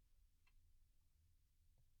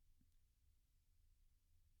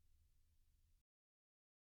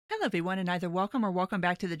Hello, everyone, and either welcome or welcome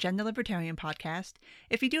back to the Gender Libertarian Podcast.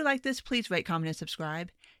 If you do like this, please rate, comment, and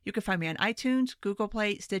subscribe. You can find me on iTunes, Google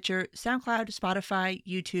Play, Stitcher, SoundCloud, Spotify,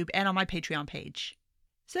 YouTube, and on my Patreon page.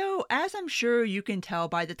 So, as I'm sure you can tell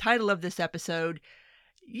by the title of this episode,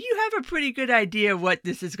 you have a pretty good idea what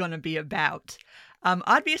this is going to be about.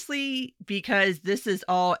 Obviously, because this is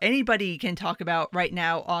all anybody can talk about right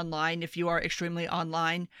now online if you are extremely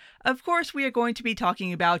online, of course we are going to be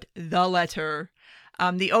talking about The Letter.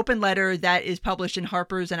 The open letter that is published in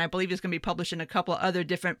Harper's, and I believe it's going to be published in a couple of other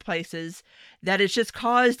different places, that has just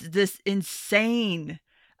caused this insane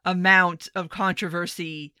amount of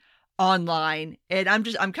controversy online. And I'm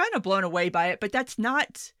kind of blown away by it, but that's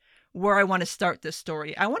not where I want to start this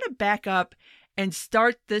story. I want to back up and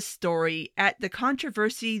start this story at the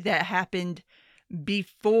controversy that happened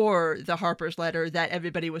before the Harper's letter that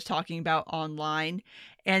everybody was talking about online.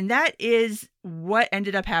 And that is what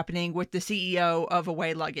ended up happening with the CEO of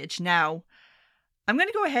Away Luggage. Now, I'm going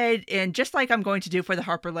to go ahead and just like I'm going to do for the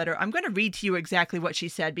Harper letter, I'm going to read to you exactly what she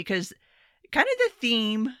said, because kind of the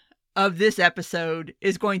theme of this episode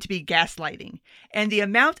is going to be gaslighting and the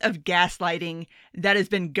amount of gaslighting that has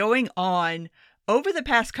been going on over the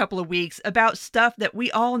past couple of weeks about stuff that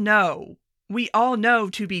we all know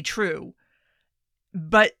to be true,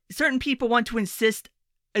 but certain people want to insist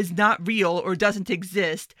is not real or doesn't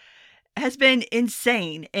exist, has been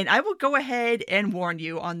insane. And I will go ahead and warn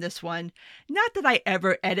you on this one. Not that I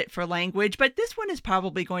ever edit for language, but this one is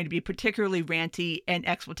probably going to be particularly ranty and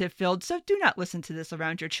expletive filled, so do not listen to this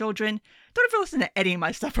around your children. Don't ever listen to any of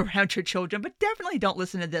my stuff around your children, but definitely don't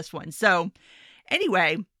listen to this one. So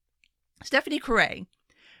anyway, Stephanie Correa,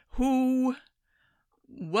 who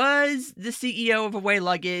was the CEO of Away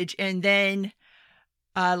Luggage, and then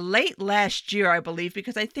late last year, I believe,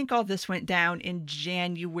 because I think all this went down in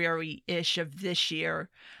January-ish of this year,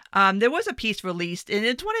 there was a piece released, and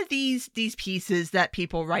it's one of these pieces that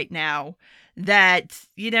people write now that,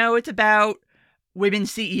 you know, it's about women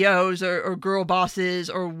CEOs or girl bosses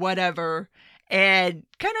or whatever, and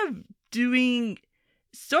kind of doing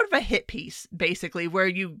sort of a hit piece, basically, where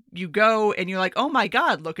you go and you're like, oh my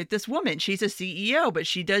God, look at this woman. She's a CEO, but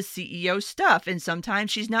she does CEO stuff. And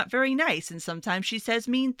sometimes she's not very nice. And sometimes she says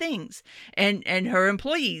mean things. And her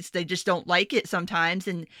employees, they just don't like it sometimes.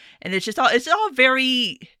 And it's all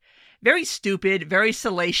very, very stupid, very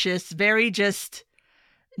salacious, very just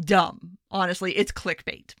dumb. Honestly, it's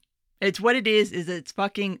clickbait. It's what it is it's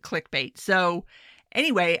fucking clickbait. So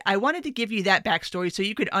anyway, I wanted to give you that backstory so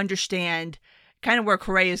you could understand kind of where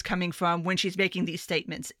Correa is coming from when she's making these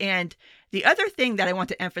statements. And the other thing that I want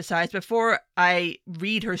to emphasize before I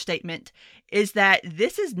read her statement is that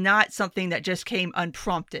this is not something that just came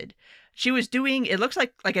unprompted. She was doing, it looks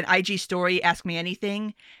like an IG story, Ask Me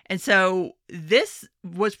Anything. And so this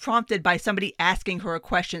was prompted by somebody asking her a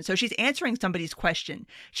question. So she's answering somebody's question.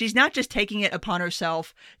 She's not just taking it upon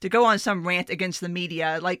herself to go on some rant against the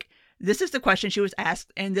media. Like, this is the question she was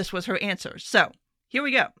asked, and this was her answer. So here we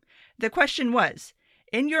go. The question was,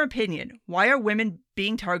 in your opinion, why are women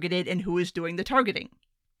being targeted and who is doing the targeting?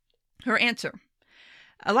 Her answer.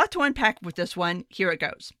 A lot to unpack with this one. Here it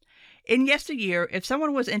goes. In yesteryear, if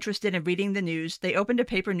someone was interested in reading the news, they opened a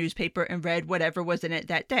paper newspaper and read whatever was in it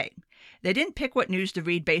that day. They didn't pick what news to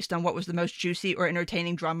read based on what was the most juicy or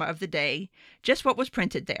entertaining drama of the day, just what was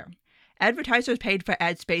printed there. Advertisers paid for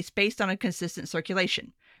ad space based on a consistent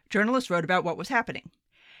circulation. Journalists wrote about what was happening.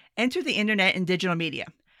 Enter the internet and digital media.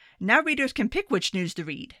 Now readers can pick which news to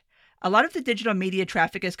read. A lot of the digital media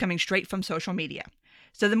traffic is coming straight from social media.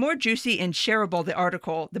 So the more juicy and shareable the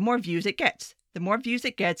article, the more views it gets. The more views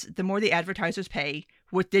it gets, the more the advertisers pay.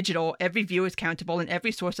 With digital, every view is countable and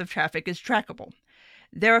every source of traffic is trackable.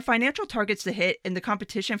 There are financial targets to hit, and the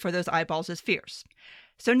competition for those eyeballs is fierce.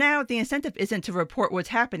 So now the incentive isn't to report what's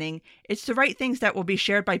happening, it's to write things that will be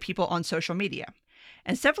shared by people on social media.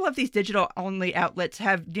 And several of these digital-only outlets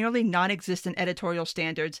have nearly non-existent editorial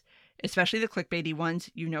standards, especially the clickbaity ones.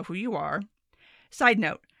 You know who you are. Side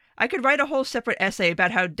note, I could write a whole separate essay about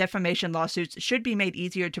how defamation lawsuits should be made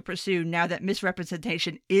easier to pursue now that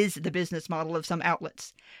misrepresentation is the business model of some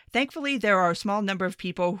outlets. Thankfully, there are a small number of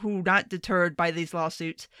people who are not deterred by these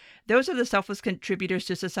lawsuits. Those are the selfless contributors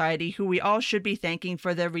to society who we all should be thanking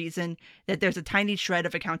for the reason that there's a tiny shred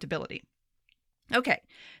of accountability. Okay,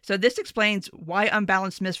 so this explains why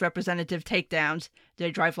unbalanced misrepresentative takedowns,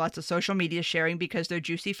 they drive lots of social media sharing because they're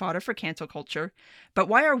juicy fodder for cancel culture, but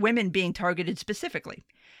why are women being targeted specifically?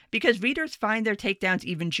 Because readers find their takedowns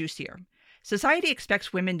even juicier. Society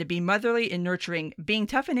expects women to be motherly and nurturing. Being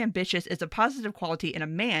tough and ambitious is a positive quality in a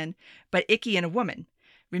man, but icky in a woman.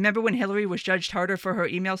 Remember when Hillary was judged harder for her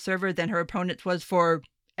email server than her opponent was for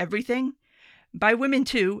everything? by women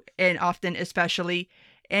too, and often especially.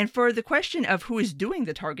 And for the question of who is doing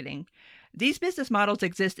the targeting, these business models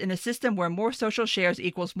exist in a system where more social shares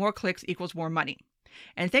equals more clicks equals more money.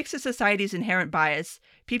 And thanks to society's inherent bias,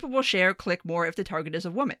 people will share, click more if the target is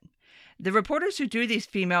a woman. The reporters who do these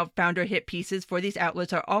female founder hit pieces for these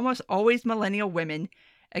outlets are almost always millennial women,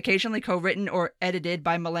 occasionally co-written or edited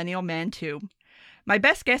by millennial men too. My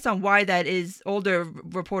best guess on why that is older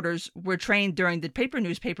reporters were trained during the paper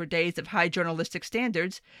newspaper days of high journalistic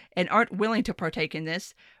standards and aren't willing to partake in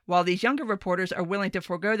this, while these younger reporters are willing to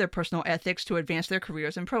forego their personal ethics to advance their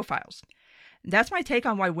careers and profiles. That's my take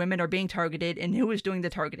on why women are being targeted and who is doing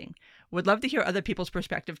the targeting. Would love to hear other people's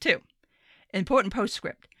perspective too. Important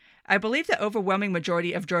postscript. I believe the overwhelming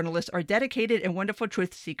majority of journalists are dedicated and wonderful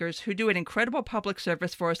truth seekers who do an incredible public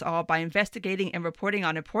service for us all by investigating and reporting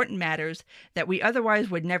on important matters that we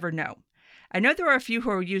otherwise would never know. I know there are a few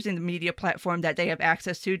who are using the media platform that they have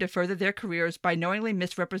access to further their careers by knowingly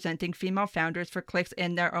misrepresenting female founders for clicks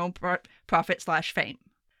and their own profit/fame.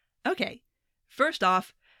 Okay, first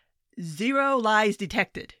off, 0 lies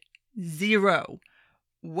detected. 0.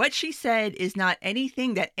 What she said is not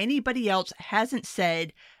anything that anybody else hasn't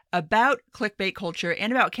said about clickbait culture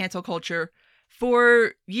and about cancel culture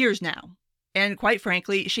for years now. And quite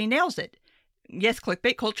frankly, she nails it. Yes,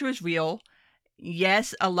 clickbait culture is real.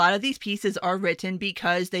 Yes, a lot of these pieces are written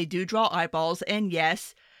because they do draw eyeballs. And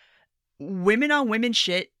yes, women on women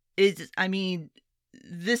shit is,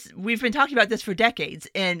 we've been talking about this for decades.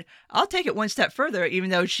 And I'll take it one step further, even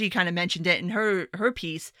though she kind of mentioned it in her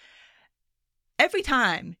piece. Every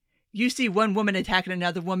time you see one woman attacking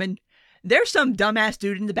another woman, there's some dumbass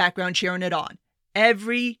dude in the background cheering it on.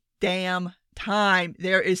 Every damn time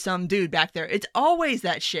there is some dude back there. It's always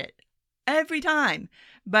that shit. Every time.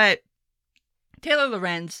 But Taylor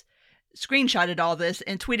Lorenz screenshotted all this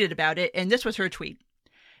and tweeted about it, and this was her tweet.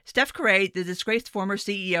 Steph Curry, the disgraced former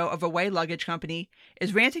CEO of Away Luggage Company,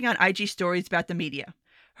 is ranting on IG stories about the media.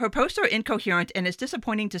 Her posts are incoherent, and it's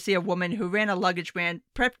disappointing to see a woman who ran a luggage brand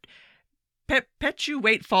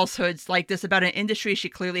perpetuate falsehoods like this about an industry she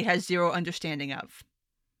clearly has zero understanding of.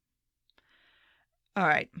 All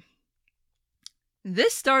right.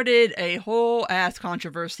 This started a whole ass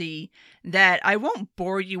controversy that I won't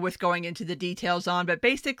bore you with going into the details on, but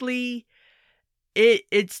basically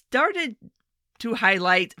it started to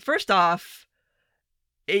highlight, first off,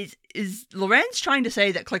 is Lorenz trying to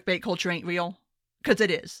say that clickbait culture ain't real? Because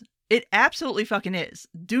it is. It absolutely fucking is.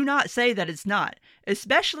 Do not say that it's not,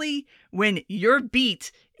 especially when your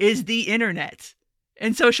beat is the internet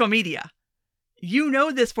and social media. You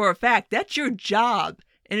know this for a fact. That's your job.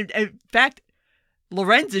 And in fact,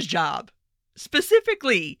 Lorenz's job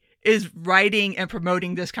specifically is writing and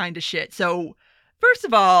promoting this kind of shit. So first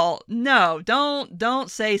of all, no, don't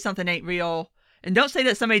say something ain't real. And don't say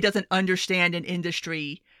that somebody doesn't understand an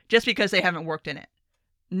industry just because they haven't worked in it.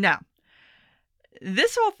 No.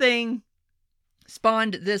 This whole thing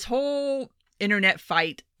spawned this whole internet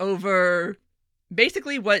fight over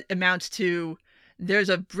basically what amounts to there's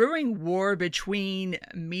a brewing war between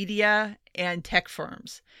media and tech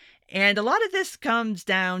firms. And a lot of this comes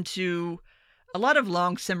down to a lot of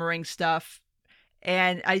long simmering stuff.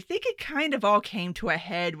 And I think it kind of all came to a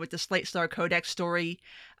head with the Slate Star Codex story.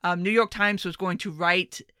 New York Times was going to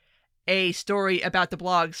write a story about the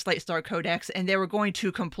blog Slate Star Codex, and they were going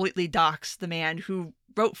to completely dox the man who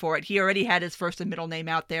wrote for it. He already had his first and middle name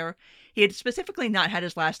out there. He had specifically not had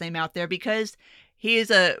his last name out there because he is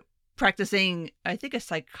a practicing, I think, a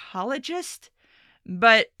psychologist.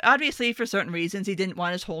 But obviously, for certain reasons, he didn't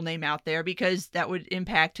want his whole name out there because that would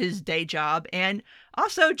impact his day job. And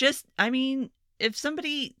also just, if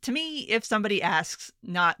somebody asks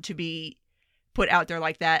not to be put out there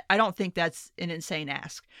like that, I don't think that's an insane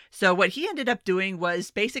ask. So what he ended up doing was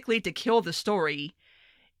basically to kill the story.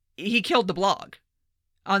 He killed the blog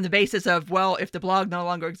on the basis of, well, if the blog no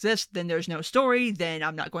longer exists, then there's no story, then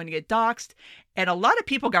I'm not going to get doxxed. And a lot of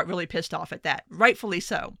people got really pissed off at that, rightfully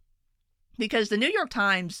so. Because the New York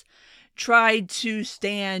Times tried to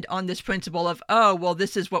stand on this principle of, oh, well,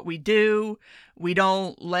 this is what we do. We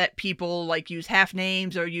don't let people use half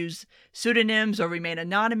names or use pseudonyms or remain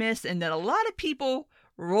anonymous. And then a lot of people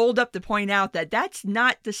rolled up to point out that that's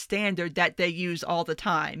not the standard that they use all the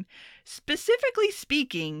time. Specifically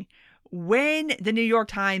speaking, when the New York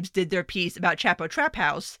Times did their piece about Chapo Trap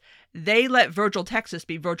House, they let Virgil Texas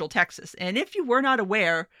be Virgil Texas. And if you were not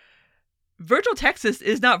aware, Virgil Texas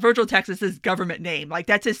is not Virgil Texas's government name.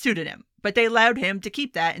 That's his pseudonym. But they allowed him to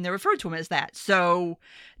keep that, and they referred to him as that. So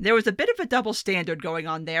there was a bit of a double standard going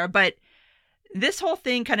on there. But this whole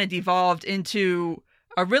thing kind of devolved into,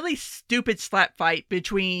 a really stupid slap fight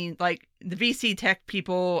between like the VC tech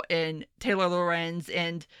people and Taylor Lorenz.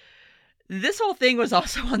 And this whole thing was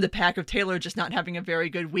also on the back of Taylor just not having a very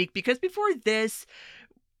good week, because before this,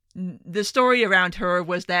 the story around her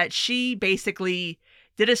was that she basically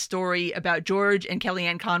did a story about George and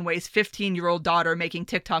Kellyanne Conway's 15-year-old daughter making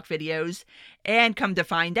TikTok videos, and come to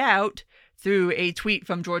find out through a tweet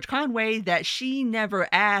from George Conway that she never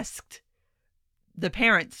asked the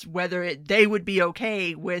parents whether they would be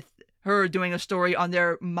okay with her doing a story on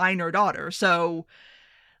their minor daughter. So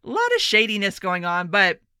a lot of shadiness going on,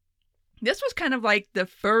 but this was kind of like the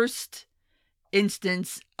first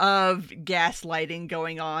instance of gaslighting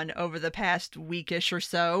going on over the past weekish or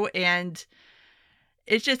so. And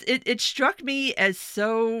it's just, it struck me as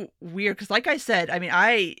so weird. Because like I said, I mean,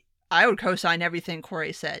 I would co-sign everything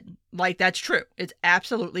Corey said. Like, that's true. It's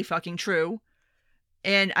absolutely fucking true.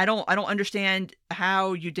 And I don't understand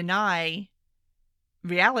how you deny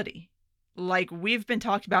reality. Like, we've been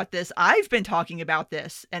talking about this. I've been talking about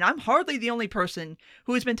this. And I'm hardly the only person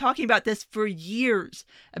who has been talking about this for years,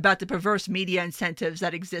 about the perverse media incentives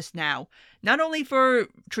that exist now. Not only for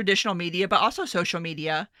traditional media, but also social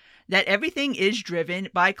media. That everything is driven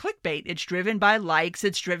by clickbait. It's driven by likes.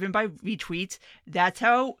 It's driven by retweets. That's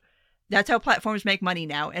how platforms make money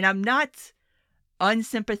now. And I'm not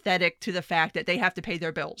unsympathetic to the fact that they have to pay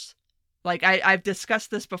their bills. Like, I've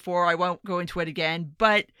discussed this before. I won't go into it again.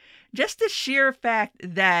 But just the sheer fact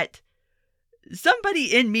that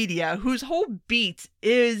somebody in media whose whole beat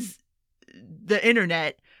is the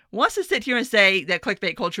internet wants to sit here and say that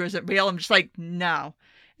clickbait culture isn't real, I'm just like, no.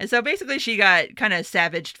 And so basically she got kind of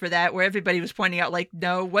savaged for that, where everybody was pointing out, like,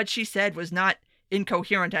 no, what she said was not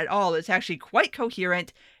incoherent at all. It's actually quite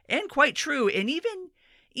coherent and quite true. And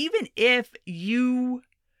even if you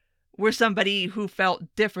were somebody who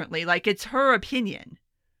felt differently, like, it's her opinion.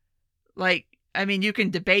 Like, I mean, you can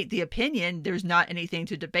debate the opinion. There's not anything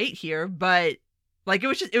to debate here, but like, it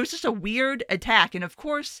was just a weird attack. And of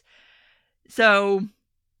course, so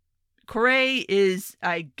Corey is,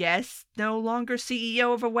 I guess, no longer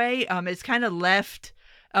CEO of Away. It's kind of left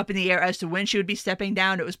up in the air as to when she would be stepping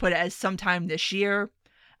down. It was put as sometime this year.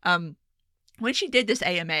 When she did this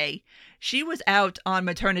AMA, she was out on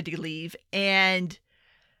maternity leave, and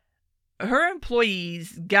her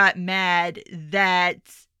employees got mad that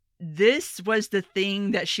this was the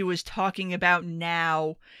thing that she was talking about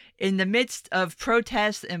now in the midst of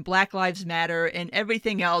protests and Black Lives Matter and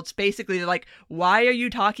everything else. Basically, they're like, why are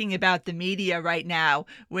you talking about the media right now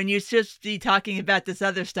when you should be talking about this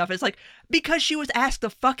other stuff? It's like, because she was asked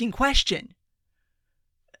a fucking question.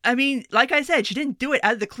 I mean, like I said, she didn't do it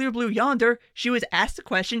out of the clear blue yonder. She was asked the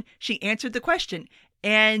question. She answered the question.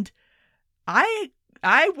 And I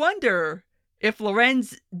wonder if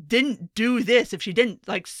Lorenz didn't do this, if she didn't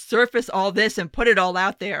like surface all this and put it all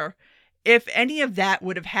out there, if any of that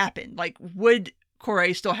would have happened. Like, would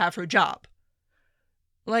Corey still have her job?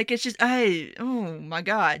 Like, it's just, oh my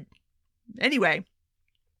God. Anyway,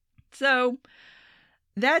 so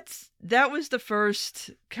that was the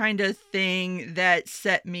first kind of thing that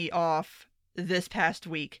set me off this past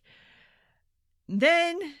week.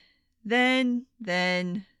 Then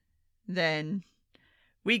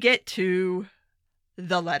we get to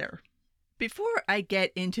the letter. Before I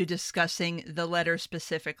get into discussing the letter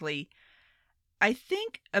specifically, I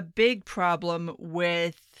think a big problem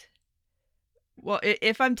with, well,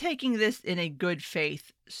 if I'm taking this in a good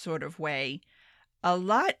faith sort of way, a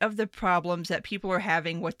lot of the problems that people are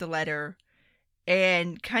having with the letter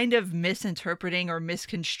and kind of misinterpreting or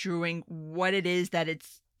misconstruing what it is that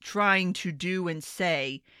it's trying to do and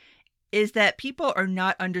say is that people are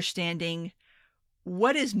not understanding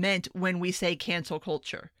what is meant when we say cancel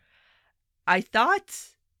culture. I thought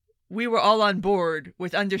we were all on board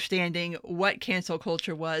with understanding what cancel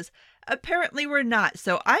culture was. Apparently we're not.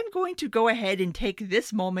 So I'm going to go ahead and take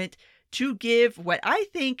this moment to give what I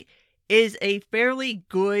think is a fairly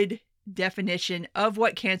good definition of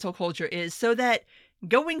what cancel culture is, so that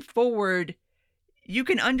going forward, you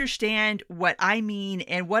can understand what I mean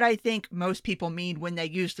and what I think most people mean when they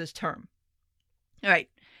use this term. All right.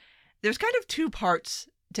 There's kind of two parts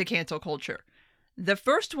to cancel culture. The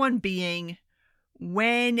first one being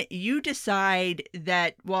when you decide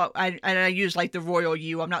that, well, I use like the royal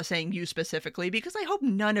you, I'm not saying you specifically, because I hope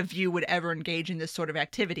none of you would ever engage in this sort of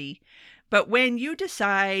activity. But when you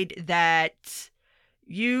decide that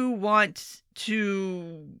you want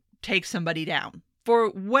to take somebody down for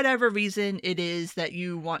whatever reason it is that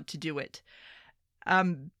you want to do it.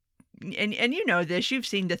 And you know this, you've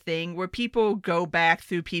seen the thing where people go back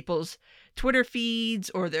through people's Twitter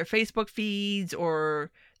feeds or their Facebook feeds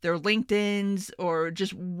or their LinkedIns, or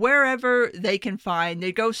just wherever they can find.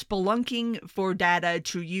 They go spelunking for data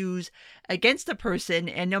to use against a person,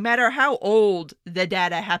 and no matter how old the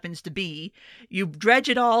data happens to be, you dredge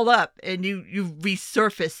it all up and you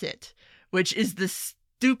resurface it, which is the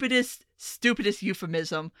stupidest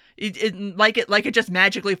euphemism. Like it just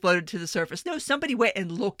magically floated to the surface. No, somebody went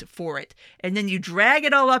and looked for it, and then you drag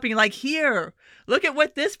it all up and you're like, here, look at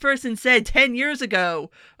what this person said 10 years ago.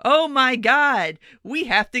 Oh my God, we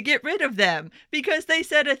have to get rid of them because they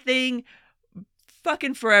said a thing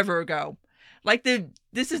fucking forever ago. Like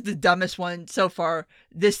this is the dumbest one so far.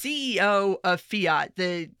 The CEO of Fiat,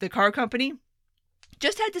 the car company,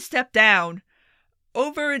 just had to step down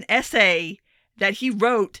over an essay that he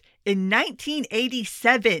wrote in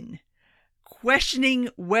 1987, questioning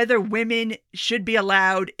whether women should be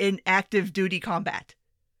allowed in active duty combat.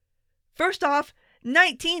 First off,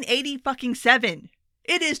 1987.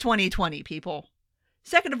 It is 2020, people.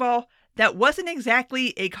 Second of all, that wasn't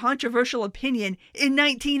exactly a controversial opinion in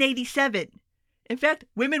 1987. In fact,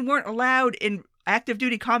 women weren't allowed in active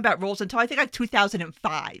duty combat roles until I think like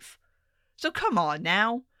 2005. So come on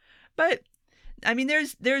now. But I mean,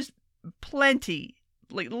 there's plenty,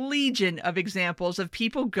 like legion of examples of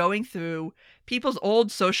people going through people's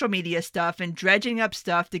old social media stuff and dredging up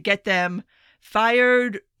stuff to get them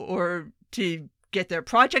fired or to get their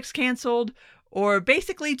projects canceled or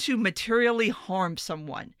basically to materially harm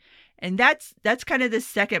someone. And that's kind of the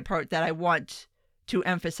second part that I want to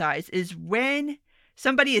emphasize is when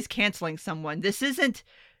somebody is canceling someone, this isn't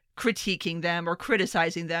critiquing them or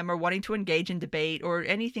criticizing them or wanting to engage in debate or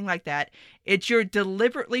anything like that. It's you're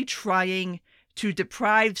deliberately trying to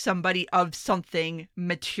deprive somebody of something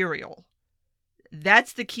material.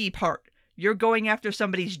 That's the key part. You're going after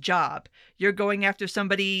somebody's job. You're going after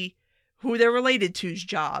somebody who they're related to's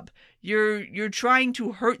job. You're trying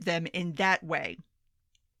to hurt them in that way.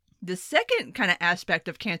 The second kind of aspect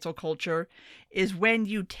of cancel culture is when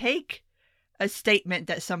you take a statement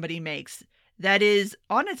that somebody makes that is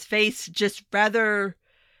on its face just rather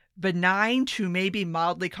benign to maybe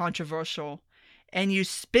mildly controversial, and you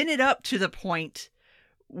spin it up to the point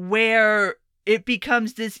where it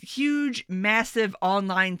becomes this huge, massive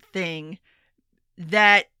online thing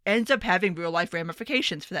that ends up having real life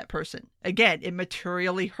ramifications for that person. Again, it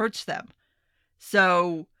materially hurts them.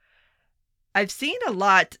 So I've seen a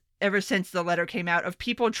lot ever since the letter came out of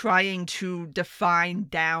people trying to define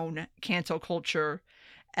down cancel culture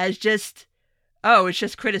as just, oh, it's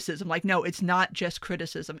just criticism. Like, no, it's not just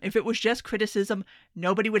criticism. If it was just criticism,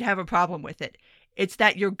 nobody would have a problem with it. It's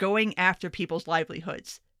that you're going after people's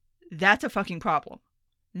livelihoods. That's a fucking problem.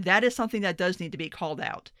 That is something that does need to be called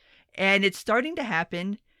out. And it's starting to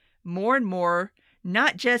happen more and more,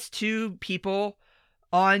 not just to people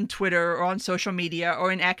on Twitter or on social media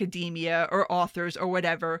or in academia or authors or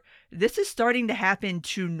whatever. This is starting to happen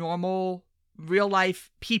to normal, real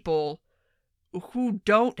life people who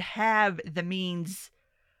don't have the means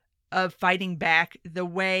of fighting back the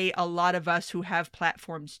way a lot of us who have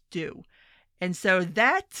platforms do. And so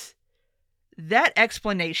that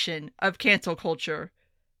explanation of cancel culture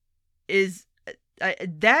is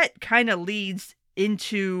that kind of leads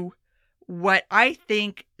into what I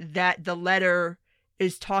think that the letter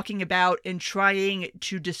is talking about and trying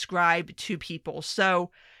to describe to people.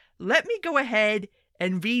 So let me go ahead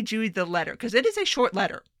and read you the letter, because it is a short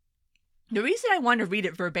letter. The reason I want to read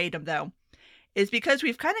it verbatim, though, is because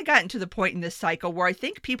we've kind of gotten to the point in this cycle where I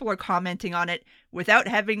think people are commenting on it without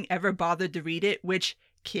having ever bothered to read it, which,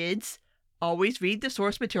 kids, always read the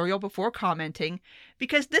source material before commenting,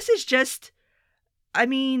 because this is just, I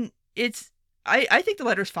mean, I think the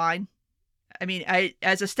letter's fine. I mean,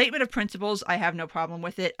 as a statement of principles, I have no problem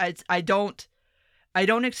with it. I don't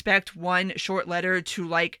expect one short letter to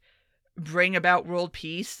like bring about world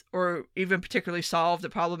peace or even particularly solve the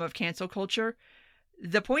problem of cancel culture.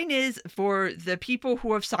 The point is for the people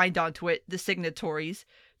who have signed onto it, the signatories,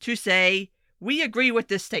 to say, we agree with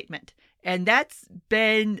this statement. And that's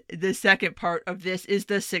been the second part of this, is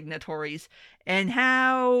the signatories and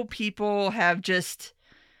how people have just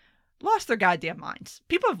lost their goddamn minds.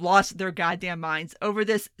 People have lost their goddamn minds over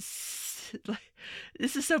this.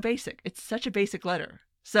 This is so basic. It's such a basic letter.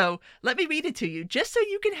 So let me read it to you just so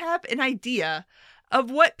you can have an idea of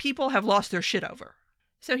what people have lost their shit over.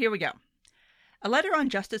 So here we go. A letter on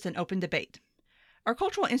justice and open debate. Our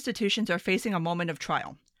cultural institutions are facing a moment of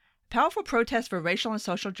trial. Powerful protests for racial and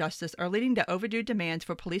social justice are leading to overdue demands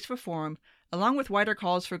for police reform, along with wider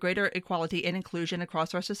calls for greater equality and inclusion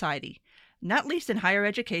across our society, not least in higher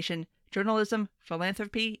education, journalism,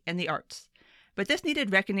 philanthropy, and the arts. But this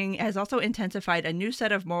needed reckoning has also intensified a new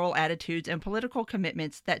set of moral attitudes and political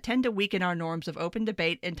commitments that tend to weaken our norms of open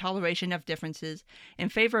debate and toleration of differences in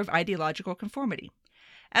favor of ideological conformity.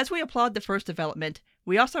 As we applaud the first development,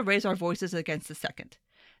 we also raise our voices against the second.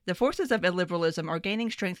 The forces of illiberalism are gaining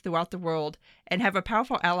strength throughout the world and have a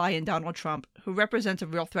powerful ally in Donald Trump, who represents a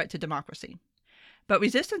real threat to democracy. But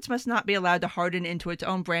resistance must not be allowed to harden into its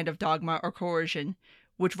own brand of dogma or coercion,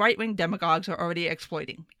 which right-wing demagogues are already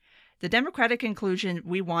exploiting. The democratic inclusion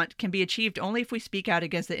we want can be achieved only if we speak out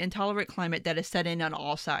against the intolerant climate that is set in on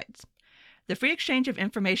all sides. The free exchange of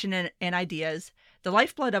information and ideas, the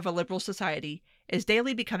lifeblood of a liberal society, is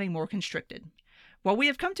daily becoming more constricted. While we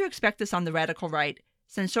have come to expect this on the radical right,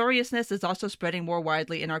 censoriousness is also spreading more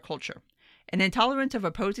widely in our culture. An intolerance of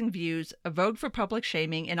opposing views, a vogue for public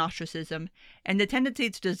shaming and ostracism, and the tendency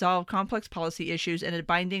to dissolve complex policy issues in a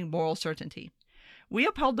binding moral certainty. We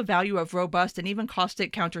upheld the value of robust and even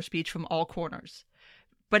caustic counterspeech from all corners.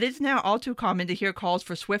 But it is now all too common to hear calls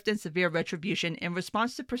for swift and severe retribution in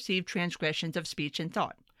response to perceived transgressions of speech and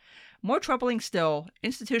thought. More troubling still,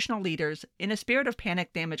 institutional leaders, in a spirit of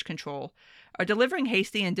panic damage control, are delivering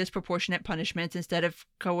hasty and disproportionate punishments instead of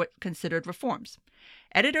considered reforms.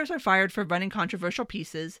 Editors are fired for running controversial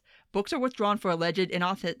pieces, books are withdrawn for alleged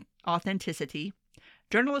inauthenticity,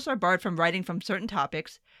 journalists are barred from writing from certain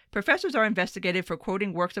topics, professors are investigated for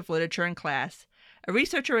quoting works of literature in class, a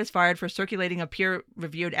researcher is fired for circulating a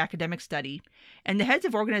peer-reviewed academic study, and the heads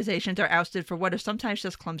of organizations are ousted for what are sometimes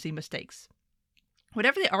just clumsy mistakes.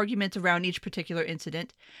 Whatever the arguments around each particular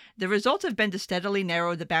incident, the results have been to steadily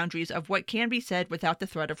narrow the boundaries of what can be said without the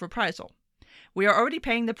threat of reprisal. We are already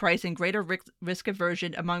paying the price in greater risk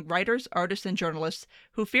aversion among writers, artists, and journalists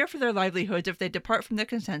who fear for their livelihoods if they depart from the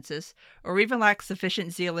consensus or even lack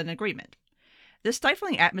sufficient zeal and agreement. This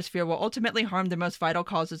stifling atmosphere will ultimately harm the most vital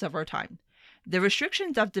causes of our time. The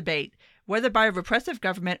restrictions of debate, whether by a repressive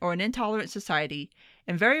government or an intolerant society,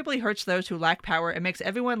 invariably hurts those who lack power and makes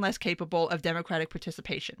everyone less capable of democratic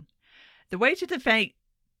participation. The way to defeat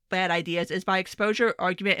bad ideas is by exposure,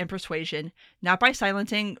 argument, and persuasion, not by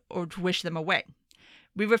silencing or to wish them away.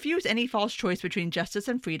 We refuse any false choice between justice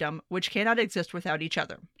and freedom, which cannot exist without each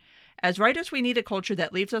other. As writers, we need a culture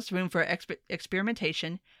that leaves us room for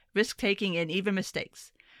experimentation, risk-taking, and even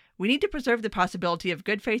mistakes. We need to preserve the possibility of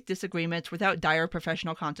good faith disagreements without dire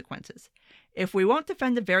professional consequences. If we won't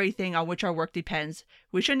defend the very thing on which our work depends,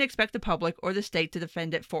 we shouldn't expect the public or the state to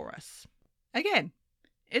defend it for us. Again,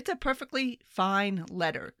 it's a perfectly fine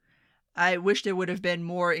letter. I wish there would have been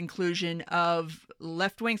more inclusion of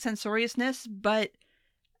left-wing censoriousness, but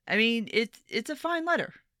I mean, it's a fine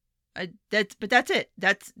letter. But that's it.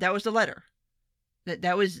 That was the letter.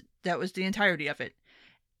 That was the entirety of it.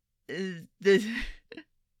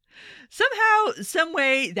 Somehow, some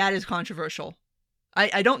way, that is controversial.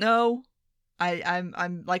 I don't know.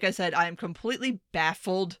 I'm like I said, I'm completely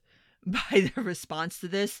baffled by the response to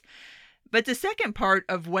this. But the second part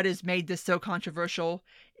of what has made this so controversial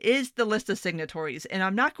is the list of signatories. And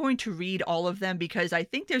I'm not going to read all of them because I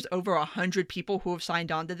think there's over 100 people who have signed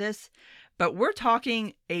on to this. But we're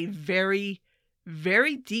talking a very,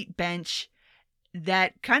 very deep bench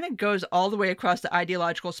that kind of goes all the way across the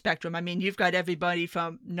ideological spectrum. I mean, you've got everybody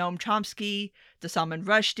from Noam Chomsky to Salman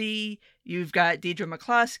Rushdie. You've got Deidre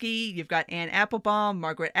McCloskey. You've got Anne Applebaum,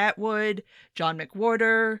 Margaret Atwood, John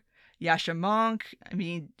McWhorter, Yascha Mounk. I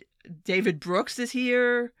mean, David Brooks is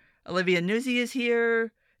here. Olivia Nuzzi is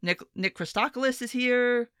here. Nick Christopoulos is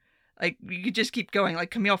here. Like, you could just keep going.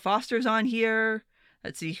 Like, Camille Foster's on here.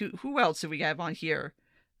 Let's see, who else do we have on here?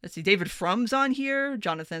 Let's see, David Frum's on here.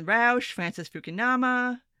 Jonathan Rauch, Francis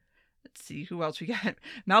Fukuyama. Let's see, who else we got?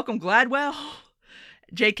 Malcolm Gladwell.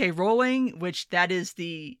 J.K. Rowling, which that is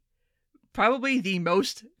probably the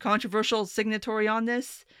most controversial signatory on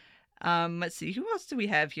this. Let's see, who else do we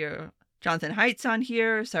have here? Jonathan Haidt's on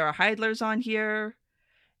here. Sarah Heidler's on here.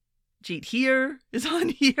 Jeet Heer is on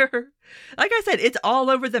here. Like I said, it's all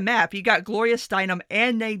over the map. You got Gloria Steinem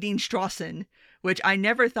and Nadine Strossen, which I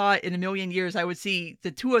never thought in a million years I would see the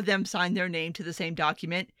two of them sign their name to the same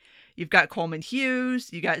document. You've got Coleman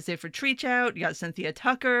Hughes, you got Zephyr Treachout, you got Cynthia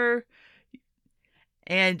Tucker,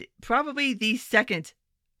 and probably the second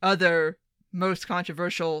other most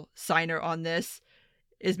controversial signer on this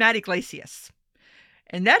is Matt Iglesias.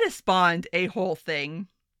 And that has spawned a whole thing.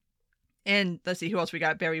 And let's see who else we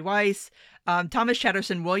got. Barry Weiss, Thomas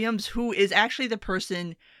Chatterton Williams, who is actually the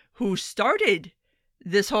person who started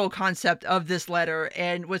this whole concept of this letter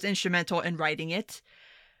and was instrumental in writing it,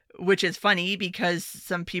 which is funny because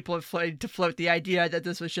some people have tried to float the idea that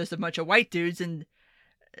this was just a bunch of white dudes, and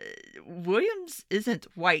Williams isn't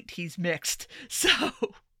white, he's mixed. So,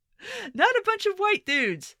 not a bunch of white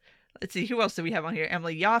dudes. let's see, who else do we have on here?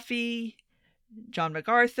 Emily Yoffe, John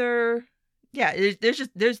MacArthur. Yeah,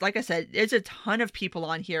 there's like I said, there's a ton of people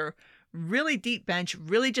on here. Really deep bench,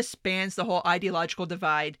 really just spans the whole ideological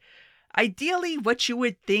divide. Ideally, what you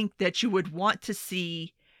would think that you would want to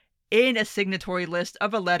see in a signatory list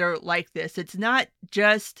of a letter like this. It's not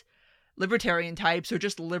just libertarian types or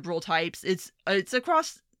just liberal types. It's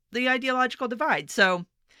across the ideological divide. So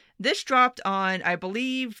this dropped on, I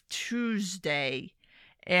believe, Tuesday.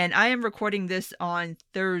 And I am recording this on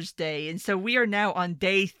Thursday. And so we are now on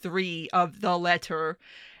day 3 of the letter.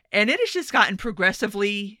 And it has just gotten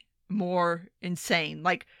progressively more insane.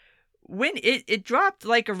 Like, when it dropped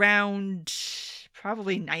like around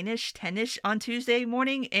probably 9-ish, 10-ish on Tuesday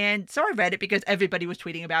morning. And so I read it because everybody was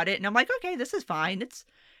tweeting about it. And I'm like, okay, this is fine.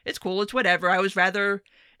 It's cool. It's whatever. I was rather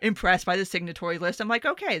impressed by the signatory list. I'm like,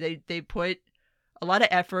 okay, they put a lot of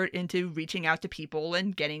effort into reaching out to people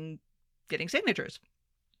and getting signatures.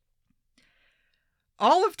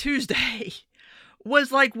 All of Tuesday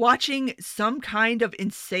was like watching some kind of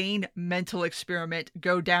insane mental experiment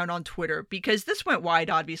go down on Twitter, because this went wide,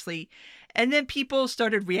 obviously, and then people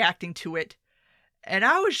started reacting to it. And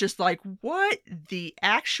I was just like, what the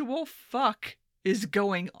actual fuck is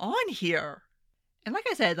going on here? And like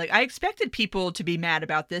I said, like, I expected people to be mad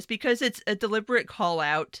about this because it's a deliberate call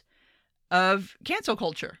out of cancel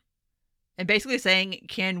culture. And basically saying,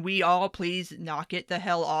 can we all please knock it the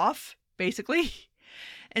hell off? Basically.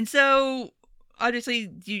 And so, obviously,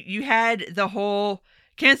 you had the whole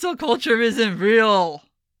cancel culture isn't real,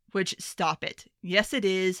 which, stop it. Yes, it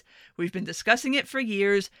is. We've been discussing it for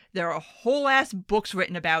years. There are whole ass books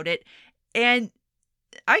written about it. And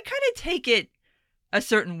I kind of take it a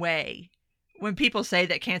certain way when people say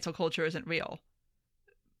that cancel culture isn't real.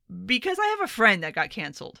 Because I have a friend that got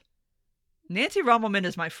canceled. Nancy Rommelman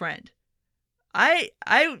is my friend. I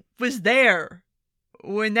was there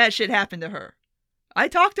when that shit happened to her. I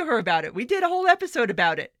talked to her about it. We did a whole episode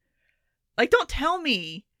about it. Like, don't tell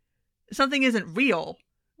me something isn't real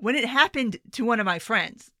when it happened to one of my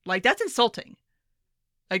friends. Like, that's insulting.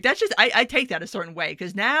 Like, that's just, I take that a certain way.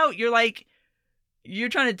 Because now you're like, you're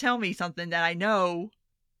trying to tell me something that I know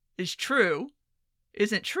is true,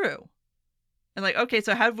 isn't true. And like, okay,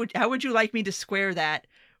 so how would you like me to square that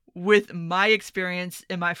with my experience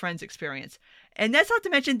and my friend's experience? And that's not to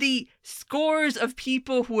mention the scores of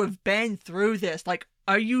people who have been through this. Like,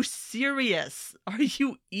 are you serious? Are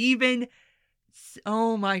you even?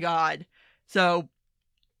 Oh my God. So,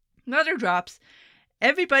 letter drops.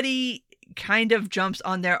 Everybody kind of jumps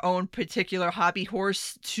on their own particular hobby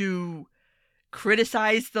horse to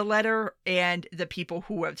criticize the letter and the people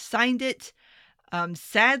who have signed it.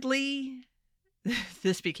 Sadly,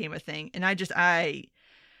 this became a thing. And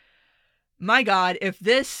my God, if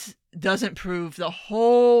this doesn't prove the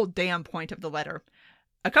whole damn point of the letter.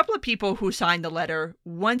 A couple of people who signed the letter,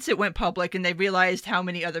 once it went public and they realized how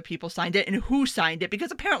many other people signed it and who signed it,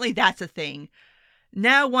 because apparently that's a thing,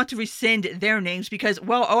 now want to rescind their names because,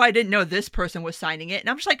 well, I didn't know this person was signing it. And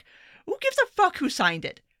I'm just like, who gives a fuck who signed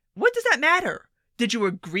it? What does that matter? Did you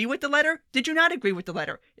agree with the letter? Did you not agree with the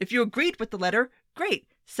letter? If you agreed with the letter, great.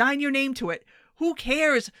 Sign your name to it. Who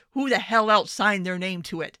cares who the hell else signed their name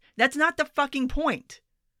to it? That's not the fucking point.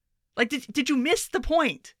 Like, did you miss the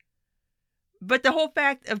point? But the whole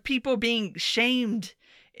fact of people being shamed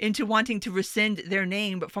into wanting to rescind their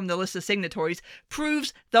name from the list of signatories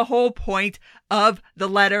proves the whole point of the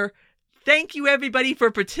letter. Thank you, everybody,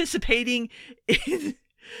 for participating in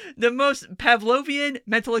the most Pavlovian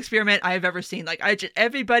mental experiment I have ever seen. Like,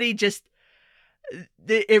 everybody just,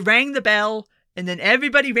 it rang the bell, and then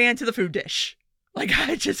everybody ran to the food dish. Like,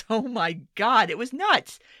 oh my God, it was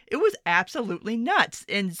nuts. It was absolutely nuts.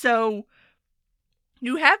 And so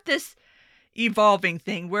you have this evolving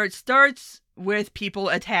thing where it starts with people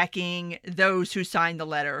attacking those who signed the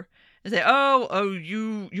letter and say,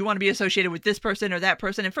 you want to be associated with this person or that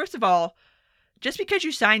person. And first of all, just because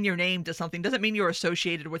you sign your name to something doesn't mean you're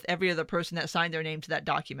associated with every other person that signed their name to that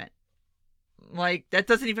document. Like, that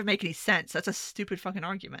doesn't even make any sense. That's a stupid fucking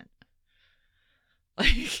argument.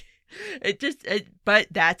 Like, but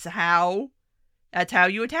that's how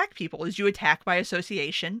you attack people, is you attack by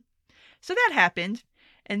association. So that happened.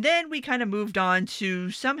 And then we kind of moved on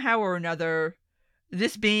to somehow or another,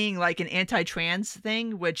 this being like an anti-trans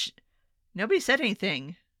thing, which nobody said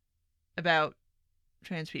anything about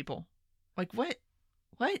trans people. Like, what?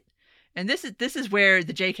 And this is where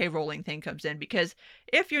the J.K. Rowling thing comes in, because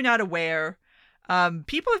if you're not aware,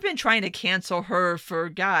 people have been trying to cancel her for,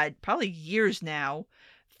 God, probably years now,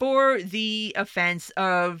 for the offense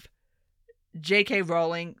of J.K.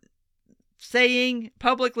 Rowling saying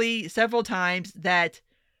publicly several times that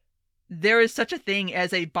there is such a thing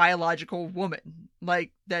as a biological woman.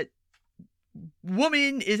 Like, that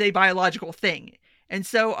woman is a biological thing. And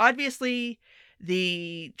so obviously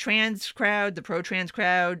the trans crowd, the pro-trans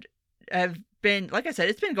crowd, have been, like I said,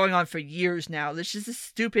 it's been going on for years now. There's just this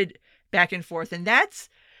stupid back and forth. And that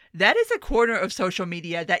is a corner of social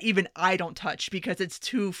media that even I don't touch because it's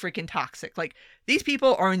too freaking toxic. Like, these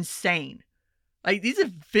people are insane. Like, these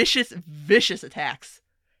are vicious, vicious attacks.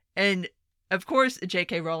 And of course,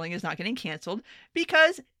 J.K. Rowling is not getting canceled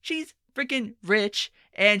because she's freaking rich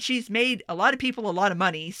and she's made a lot of people a lot of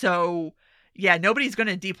money. So yeah, nobody's going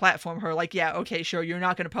to deplatform her. Like, yeah, okay, sure, you're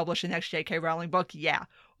not going to publish the next J.K. Rowling book. Yeah.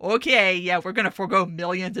 Okay, yeah, we're going to forego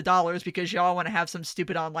millions of dollars because y'all want to have some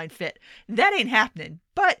stupid online fit. That ain't happening,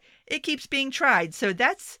 but it keeps being tried. So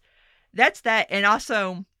that's that. And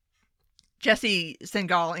also, Jesse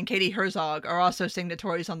Singal and Katie Herzog are also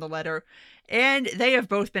signatories on the letter. And they have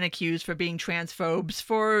both been accused for being transphobes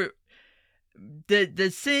for the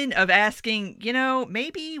sin of asking,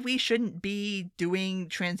 maybe we shouldn't be doing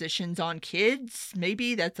transitions on kids.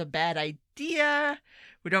 Maybe that's a bad idea.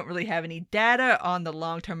 We don't really have any data on the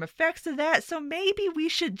long-term effects of that. So maybe we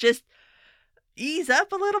should just ease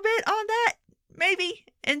up a little bit on that. Maybe.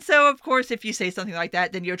 And so, of course, if you say something like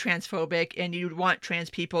that, then you're transphobic and you want trans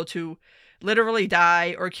people to literally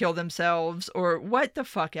die or kill themselves or what the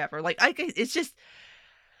fuck ever. Like, it's just,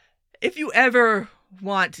 if you ever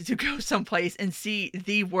want to go someplace and see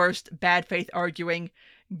the worst bad faith arguing,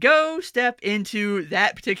 go step into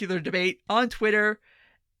that particular debate on Twitter.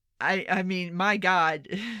 I mean, my God,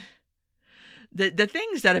 the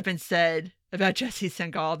things that have been said about Jesse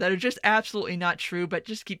Singal that are just absolutely not true, but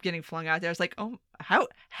just keep getting flung out there. It's like, oh, how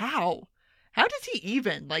does he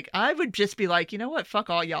even? Like, I would just be like, you know what?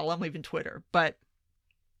 Fuck all y'all. I'm leaving Twitter. But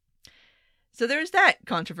so there's that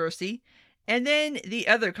controversy. And then the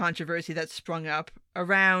other controversy that sprung up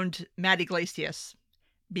around Matt Yglesias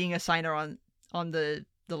being a signer on the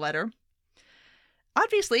letter.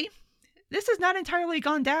 Obviously, this has not entirely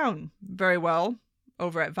gone down very well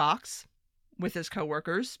over at Vox with his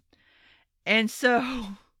coworkers. And so,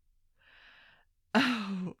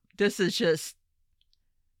 this is just,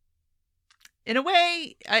 in a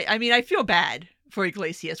way, I mean, I feel bad for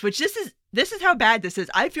Yglesias, which this is how bad this is.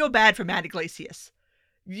 I feel bad for Matt Yglesias.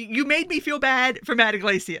 You made me feel bad for Matt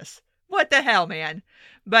Yglesias. What the hell, man?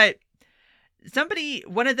 But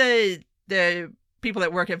one of the people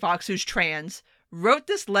that work at Vox who's trans wrote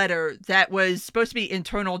this letter that was supposed to be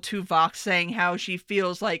internal to Vox, saying how she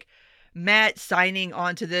feels like Matt signing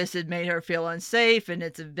onto this had made her feel unsafe and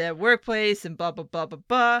it's a bad workplace and blah, blah, blah, blah,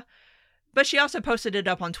 blah. But she also posted it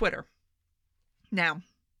up on Twitter. Now,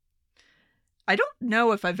 I don't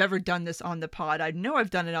know if I've ever done this on the pod. I know I've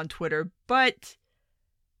done it on Twitter, but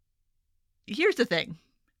here's the thing.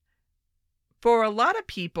 For a lot of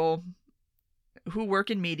people who work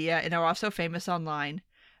in media and are also famous online,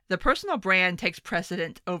 the personal brand takes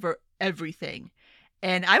precedent over everything.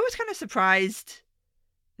 And I was kind of surprised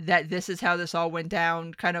that this is how this all went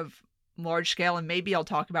down, kind of large scale. And maybe I'll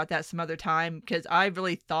talk about that some other time, because I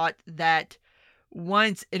really thought that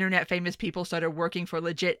once internet famous people started working for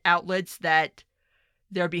legit outlets that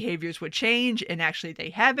their behaviors would change, and actually they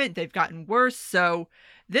haven't. They've gotten worse. So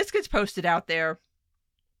this gets posted out there.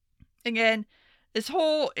 Again, this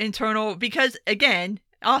whole internal, because again,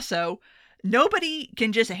 also, nobody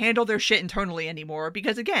can just handle their shit internally anymore,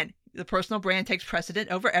 because again, the personal brand takes precedent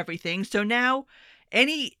over everything. So now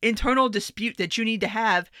any internal dispute that you need to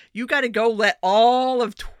have, you got to go let all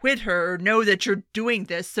of Twitter know that you're doing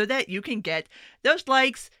this so that you can get those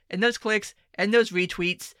likes and those clicks and those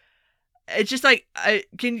retweets. It's just like,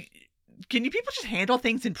 can you people just handle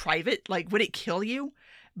things in private? Like, would it kill you?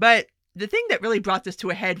 But the thing that really brought this to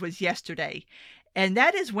a head was yesterday. And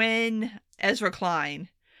that is when Ezra Klein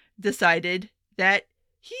decided that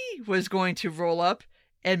he was going to roll up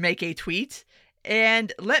and make a tweet.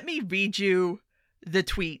 And let me read you the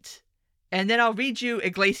tweet. And then I'll read you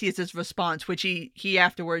Yglesias' response, which he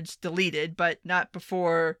afterwards deleted, but not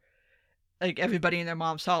before like everybody and their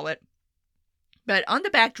mom saw it. But on the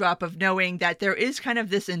backdrop of knowing that there is kind of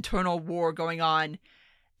this internal war going on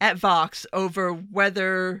at Vox over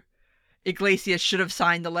whether Yglesias should have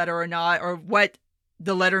signed the letter or not, or what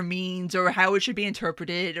the letter means, or how it should be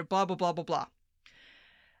interpreted, or blah, blah, blah, blah, blah.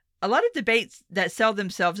 A lot of debates that sell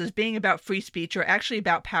themselves as being about free speech are actually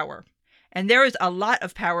about power. And there is a lot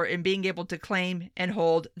of power in being able to claim and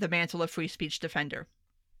hold the mantle of free speech defender.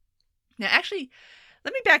 Now, actually,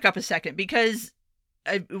 let me back up a second, because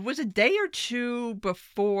it was a day or two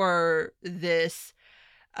before this.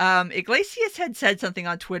 Yglesias had said something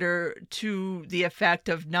on Twitter to the effect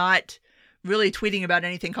of not really tweeting about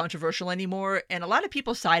anything controversial anymore. And a lot of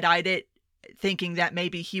people side-eyed it, thinking that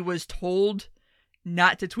maybe he was told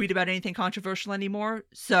not to tweet about anything controversial anymore.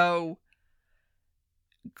 So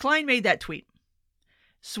Klein made that tweet.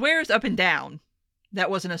 Swears up and down that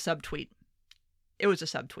wasn't a subtweet. It was a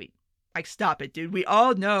subtweet. Like, stop it, dude. We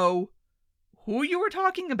all know who you were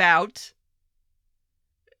talking about.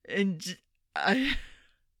 And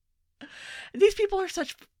these people are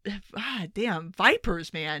such damn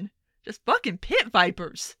vipers, man. Just fucking pit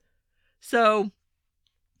vipers. So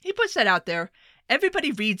he puts that out there.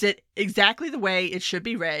 Everybody reads it exactly the way it should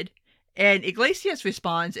be read. And Iglesias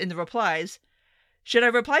responds in the replies, "Should I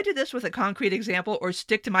reply to this with a concrete example or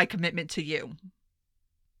stick to my commitment to you?"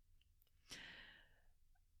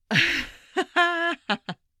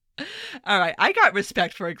 All right, I got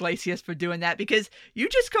respect for Iglesias for doing that, because you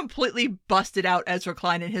just completely busted out Ezra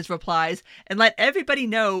Klein in his replies and let everybody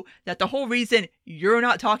know that the whole reason you're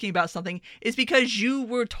not talking about something is because you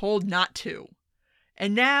were told not to.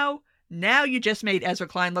 And now you just made Ezra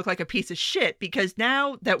Klein look like a piece of shit, because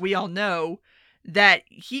now that we all know that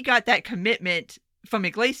he got that commitment from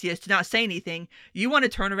Iglesias to not say anything, you want to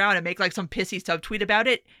turn around and make like some pissy subtweet about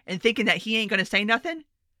it and thinking that he ain't going to say nothing?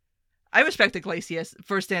 I respect Iglesias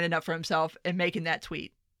for standing up for himself and making that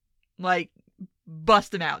tweet. Like,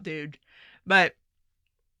 bust him out, dude. But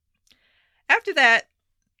after that,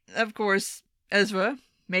 of course, Ezra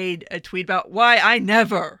made a tweet about why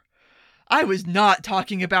I was not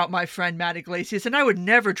talking about my friend Matt Iglesias, and I would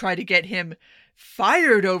never try to get him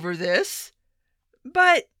fired over this.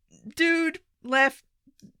 But dude left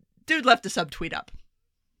the subtweet up.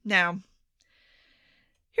 Now,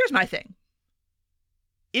 here's my thing.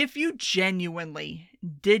 If you genuinely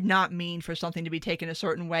did not mean for something to be taken a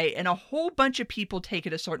certain way, and a whole bunch of people take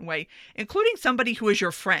it a certain way, including somebody who is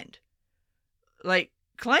your friend, like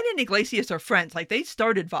Klein and Iglesias are friends, like they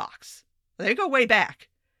started Vox. They go way back.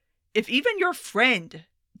 If even your friend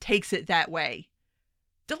takes it that way,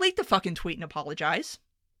 delete the fucking tweet and apologize.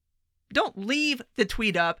 Don't leave the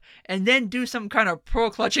tweet up and then do some kind of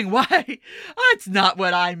pearl-clutching, why, that's not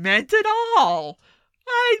what I meant at all.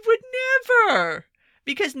 I would never.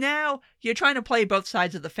 Because now you're trying to play both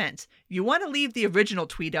sides of the fence. You want to leave the original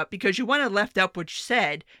tweet up because you want to left up what you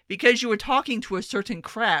said because you were talking to a certain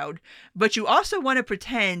crowd, but you also want to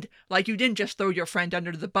pretend like you didn't just throw your friend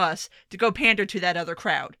under the bus to go pander to that other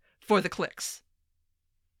crowd for the clicks.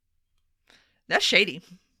 That's shady.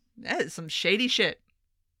 That is some shady shit.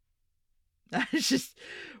 That's just,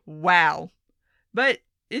 wow. But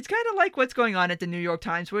it's kind of like what's going on at the New York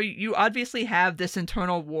Times, where you obviously have this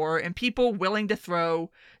internal war and people willing to throw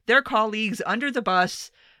their colleagues under the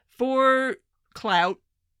bus for clout.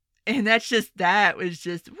 And that was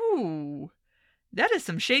just, ooh, that is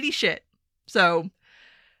some shady shit. So,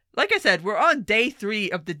 like I said, we're on day 3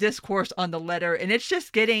 of the discourse on the letter, and it's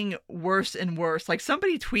just getting worse and worse. Like,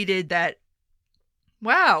 somebody tweeted that,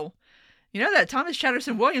 wow, you know that Thomas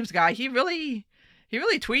Chatterton Williams guy, he really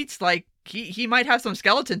tweets like he might have some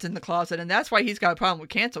skeletons in the closet, and that's why he's got a problem with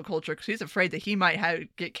cancel culture, because he's afraid that he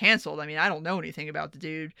might get canceled. I mean, I don't know anything about the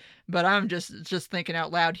dude, but I'm just thinking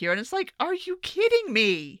out loud here, and it's like, are you kidding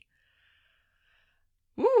me?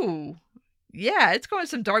 Ooh, yeah, it's going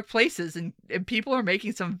some dark places, and people are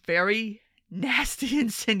making some very nasty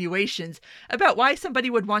insinuations about why somebody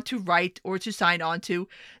would want to write or to sign on to,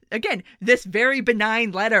 again, this very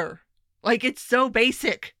benign letter. Like, it's so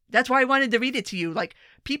basic. That's why I wanted to read it to you. Like,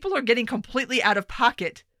 people are getting completely out of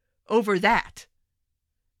pocket over that.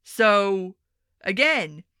 So,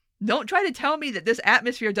 again, don't try to tell me that this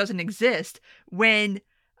atmosphere doesn't exist when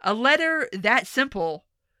a letter that simple,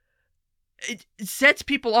 it sets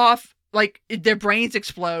people off, like their brains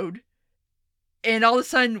explode. And all of a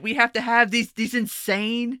sudden we have to have these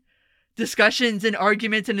insane discussions and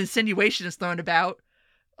arguments and insinuations thrown about.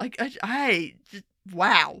 Like,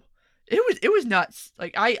 wow. It was nuts.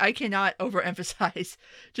 Like, I cannot overemphasize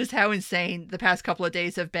just how insane the past couple of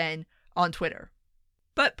days have been on Twitter.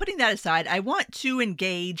 But putting that aside, I want to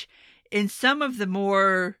engage in some of the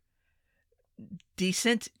more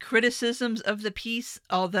decent criticisms of the piece,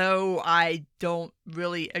 although I don't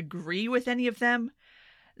really agree with any of them.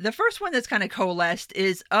 The first one that's kind of coalesced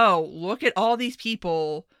is, oh, look at all these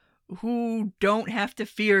people who don't have to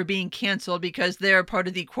fear being canceled because they're part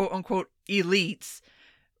of the quote-unquote elites.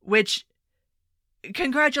 Which,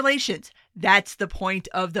 congratulations, that's the point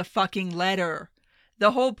of the fucking letter.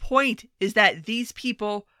 The whole point is that these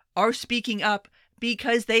people are speaking up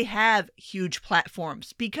because they have huge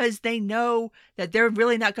platforms, because they know that they're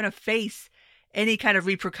really not going to face any kind of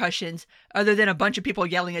repercussions other than a bunch of people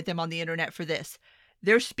yelling at them on the internet for this.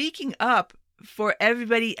 They're speaking up for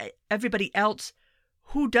everybody else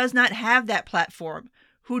who does not have that platform,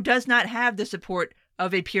 who does not have the support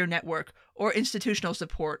of a peer network or institutional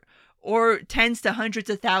support or tens to hundreds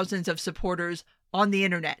of thousands of supporters on the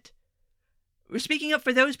internet. We're speaking up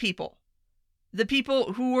for those people. The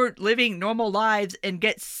people who are living normal lives and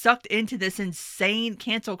get sucked into this insane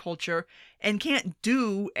cancel culture and can't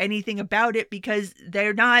do anything about it because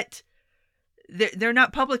they're not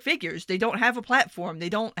public figures. They don't have a platform. They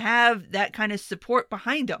don't have that kind of support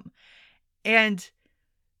behind them. And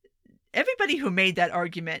everybody who made that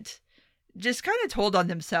argument just kind of told on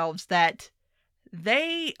themselves that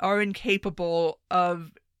they are incapable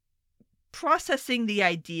of processing the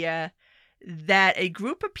idea that a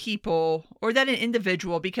group of people, or that an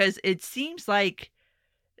individual, because it seems like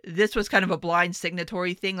this was kind of a blind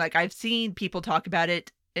signatory thing. Like, I've seen people talk about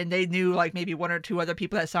it and they knew like maybe one or two other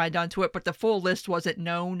people that signed on to it, but the full list wasn't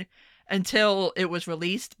known until it was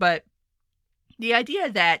released. But the idea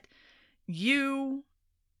that you,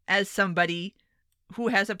 as somebody who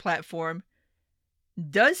has a platform,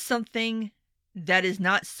 does something that is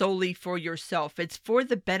not solely for yourself, it's for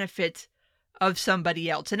the benefit of somebody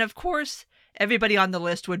else. And of course, everybody on the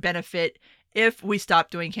list would benefit if we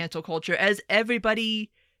stopped doing cancel culture, as everybody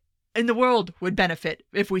in the world would benefit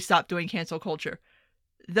if we stopped doing cancel culture.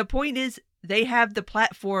 The point is, they have the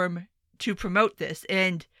platform to promote this.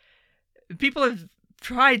 And people have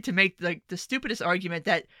tried to make like the stupidest argument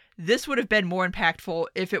that this would have been more impactful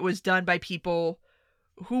if it was done by people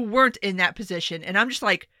who weren't in that position. And I'm just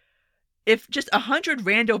like, if just 100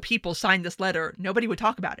 rando people signed this letter, nobody would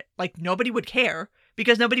talk about it. Like, nobody would care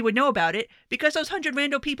because nobody would know about it because those 100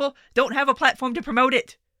 rando people don't have a platform to promote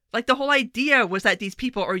it. Like, the whole idea was that these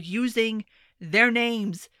people are using their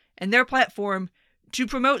names and their platform to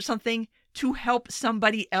promote something to help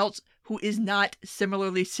somebody else who is not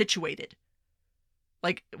similarly situated.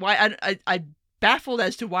 Like, why I'm baffled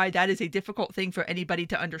as to why that is a difficult thing for anybody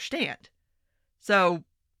to understand. So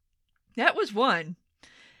that was one.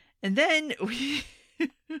 And then we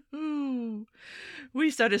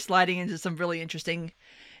started sliding into some really interesting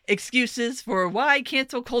excuses for why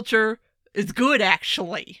cancel culture is good,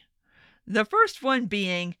 actually. The first one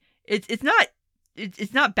being, it's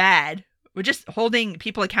not bad. We're just holding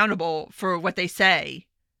people accountable for what they say.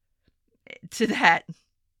 To that,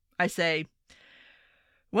 I say,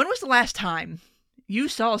 when was the last time you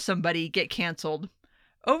saw somebody get canceled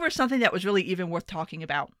over something that was really even worth talking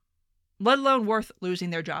about? Let alone worth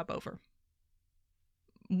losing their job over.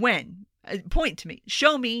 When? Point to me.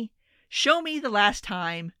 Show me the last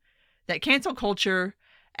time that cancel culture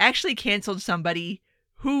actually canceled somebody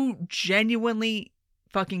who genuinely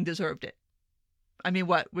fucking deserved it. I mean,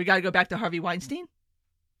 what? We got to go back to Harvey Weinstein?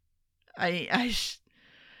 This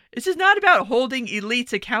is not about holding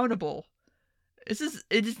elites accountable.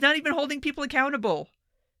 It's not even holding people accountable.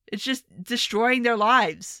 It's just destroying their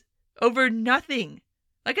lives over nothing.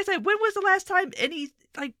 Like I said, when was the last time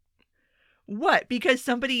what? Because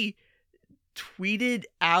somebody tweeted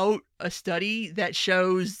out a study that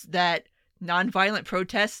shows that nonviolent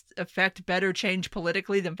protests affect better change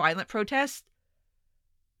politically than violent protests?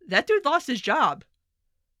 That dude lost his job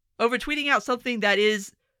over tweeting out something that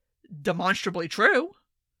is demonstrably true.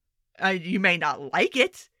 You may not like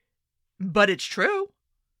it, but it's true.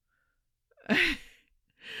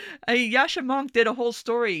 Yasha Monk did a whole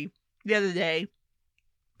story the other day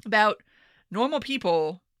about normal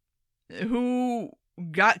people who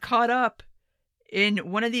got caught up in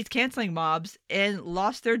one of these canceling mobs and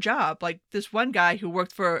lost their job. Like this one guy who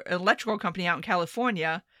worked for an electrical company out in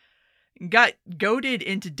California got goaded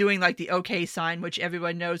into doing like the OK sign, which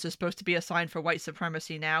everyone knows is supposed to be a sign for white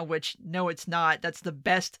supremacy now, which no, it's not. That's the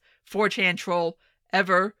best 4chan troll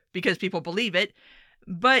ever because people believe it.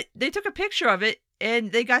 But they took a picture of it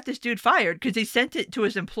and they got this dude fired because he sent it to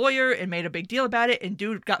his employer and made a big deal about it, and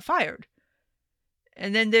dude got fired.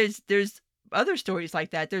 And then there's other stories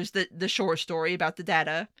like that. There's the Shore story about the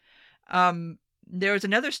data. There was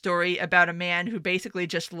another story about a man who basically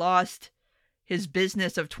just lost his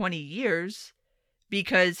business of 20 years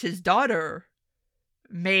because his daughter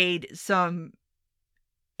made some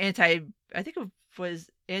anti-Israeli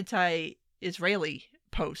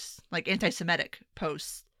posts, like anti-Semitic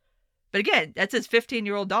posts. But again, that's his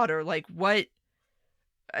 15-year-old daughter. Like, what?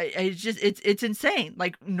 It's insane.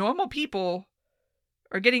 Like, normal people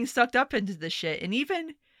are getting sucked up into this shit. And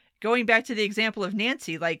even going back to the example of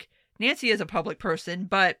Nancy, like, Nancy is a public person,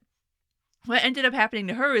 but what ended up happening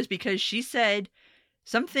to her is because she said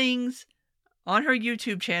some things on her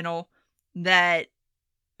YouTube channel that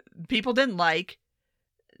people didn't like.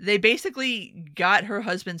 They basically got her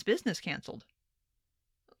husband's business canceled.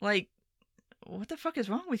 Like, what the fuck is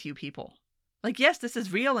wrong with you people? Like, yes, this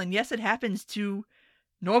is real, and yes, it happens to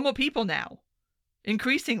normal people now,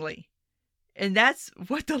 increasingly. And that's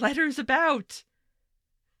what the letter is about.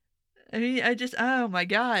 I mean, oh my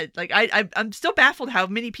God. Like, I'm still baffled how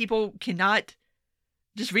many people cannot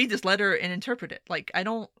just read this letter and interpret it. Like,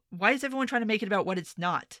 why is everyone trying to make it about what it's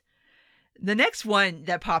not? The next one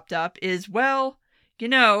that popped up is, well,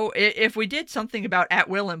 if we did something about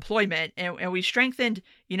at-will employment and we strengthened,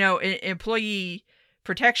 employee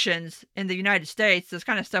protections in the United States, this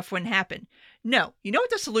kind of stuff wouldn't happen. No. You know what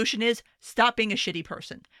the solution is? Stop being a shitty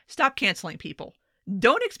person. Stop canceling people.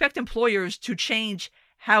 Don't expect employers to change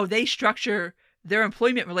how they structure their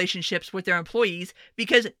employment relationships with their employees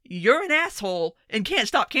because you're an asshole and can't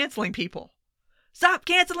stop canceling people. Stop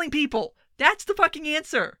canceling people. That's the fucking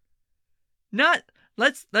answer. Not,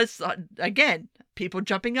 let's again, people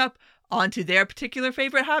jumping up onto their particular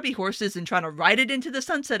favorite hobby horses and trying to ride it into the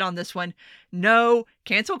sunset on this one. No,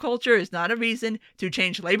 cancel culture is not a reason to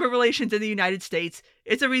change labor relations in the United States.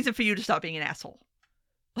 It's a reason for you to stop being an asshole.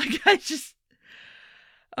 Like,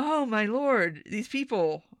 oh my Lord, these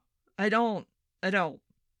people, I don't.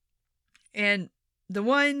 And the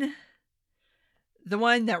one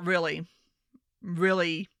that really,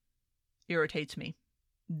 really irritates me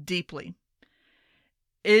deeply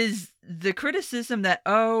is the criticism that,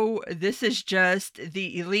 oh, this is just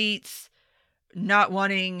the elites not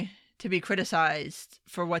wanting to be criticized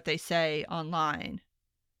for what they say online.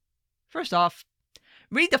 First off,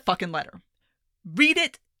 read the fucking letter. Read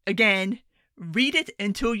it again. Read it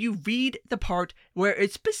until you read the part where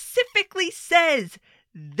it specifically says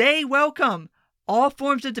they welcome all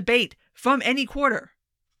forms of debate from any quarter.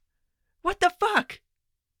 What the fuck?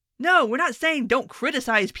 No, we're not saying don't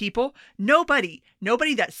criticize people. Nobody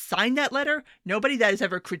that signed that letter, nobody that has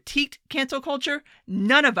ever critiqued cancel culture,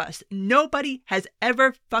 none of us, nobody has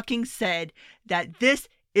ever fucking said that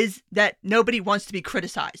that nobody wants to be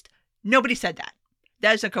criticized. Nobody said that.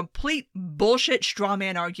 That is a complete bullshit straw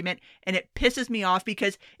man argument, and it pisses me off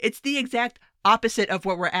because it's the exact opposite of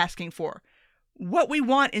what we're asking for. What we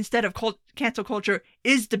want instead of cancel culture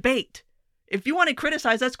is debate. If you want to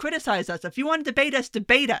criticize us, criticize us. If you want to debate us,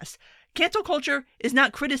 debate us. Cancel culture is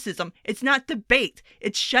not criticism. It's not debate.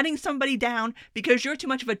 It's shutting somebody down because you're too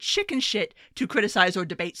much of a chicken shit to criticize or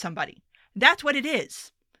debate somebody. That's what it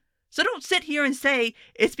is. So don't sit here and say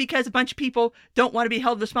it's because a bunch of people don't want to be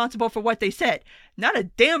held responsible for what they said. Not a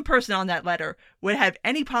damn person on that letter would have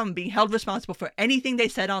any problem being held responsible for anything they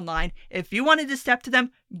said online. If you wanted to step to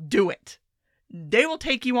them, do it. They will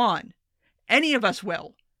take you on. Any of us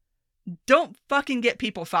will. Don't fucking get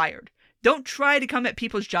people fired. Don't try to come at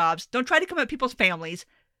people's jobs. Don't try to come at people's families.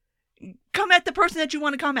 Come at the person that you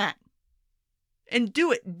want to come at. And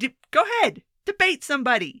do it. Go ahead. Debate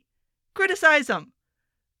somebody. Criticize them.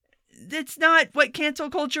 That's not what cancel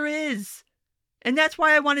culture is. And that's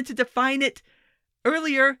why I wanted to define it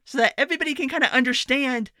earlier so that everybody can kind of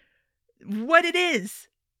understand what it is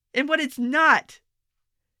and what it's not.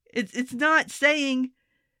 It's not saying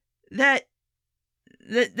that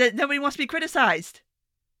nobody wants to be criticized.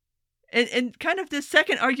 And kind of the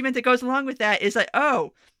second argument that goes along with that is like,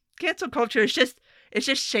 oh, cancel culture is it's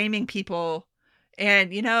just shaming people.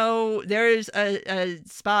 And, there's a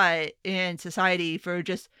spot in society for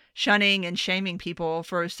just shunning and shaming people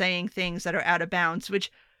for saying things that are out of bounds,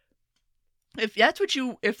 which if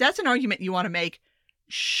that's an argument you want to make,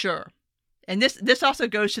 sure. And this also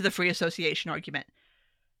goes to the free association argument.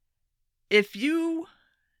 If you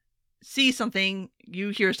see something, you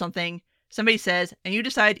hear something, somebody says, and you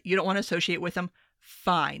decide you don't want to associate with them,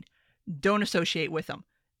 fine. Don't associate with them.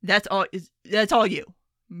 That's all you.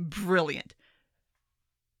 Brilliant.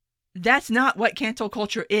 That's not what cancel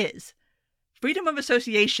culture is. Freedom of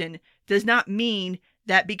association does not mean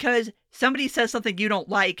that because somebody says something you don't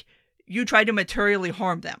like, you try to materially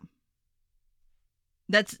harm them.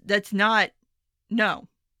 That's not, no.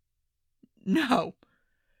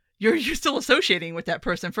 You're still associating with that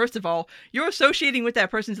person. First of all, you're associating with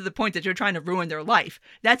that person to the point that you're trying to ruin their life.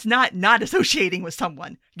 That's not associating with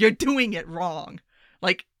someone. You're doing it wrong.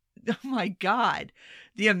 Like, oh my God.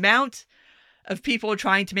 The amount of people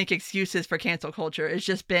trying to make excuses for cancel culture has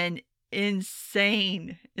just been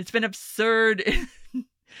insane. It's been absurd.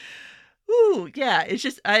 Ooh, yeah, it's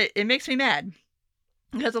just, it makes me mad.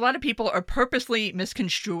 Because a lot of people are purposely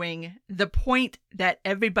misconstruing the point that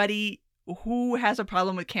everybody who has a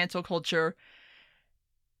problem with cancel culture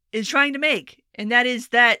is trying to make. And that is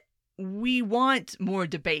that we want more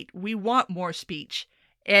debate. We want more speech.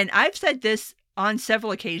 And I've said this on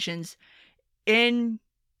several occasions in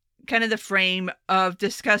kind of the frame of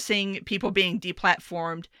discussing people being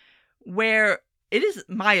deplatformed, where it is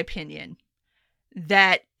my opinion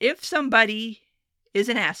that if somebody is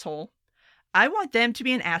an asshole, I want them to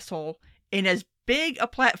be an asshole in as big a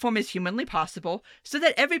platform as humanly possible so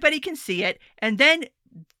that everybody can see it and then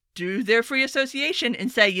do their free association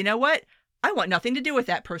and say, you know what? I want nothing to do with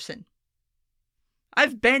that person.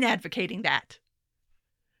 I've been advocating that.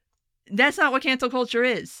 That's not what cancel culture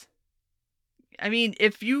is. I mean,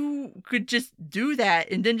 if you could just do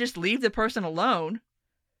that and then just leave the person alone,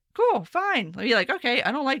 cool, fine. I'd be like, okay,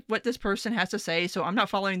 I don't like what this person has to say, so I'm not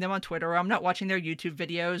following them on Twitter, or I'm not watching their YouTube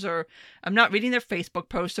videos, or I'm not reading their Facebook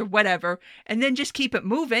posts, or whatever, and then just keep it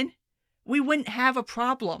moving. We wouldn't have a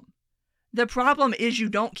problem. The problem is you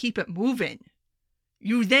don't keep it moving.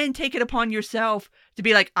 You then take it upon yourself to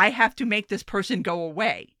be like, I have to make this person go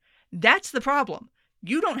away. That's the problem.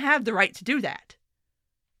 You don't have the right to do that.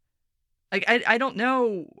 Like, I don't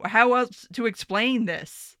know how else to explain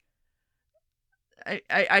this.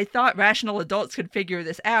 I thought rational adults could figure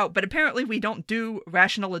this out, but apparently we don't do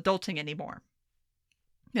rational adulting anymore.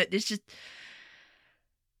 It's just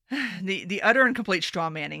the utter and complete straw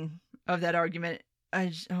manning of that argument.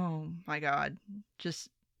 Oh my God. Just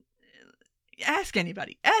ask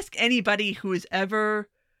anybody. Ask anybody who has ever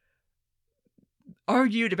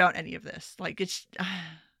argued about any of this. Like,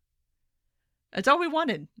 that's all we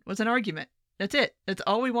wanted was an argument. That's it. That's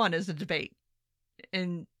all we want is a debate.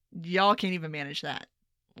 And y'all can't even manage that.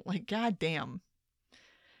 Like, goddamn.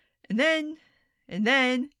 And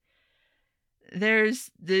then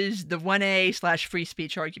there's the 1A / free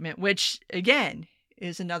speech argument, which again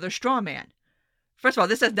is another straw man. First of all,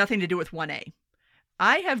 this has nothing to do with 1A.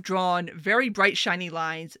 I have drawn very bright, shiny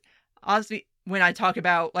lines, honestly, when I talk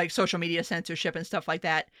about like social media censorship and stuff like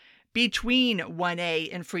that, between 1A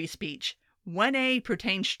and free speech. 1A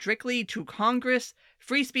pertains strictly to Congress.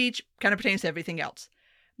 Free speech kind of pertains to everything else.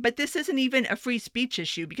 But this isn't even a free speech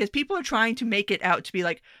issue because people are trying to make it out to be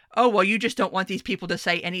like, oh, well, you just don't want these people to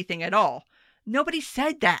say anything at all. Nobody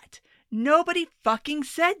said that. Nobody fucking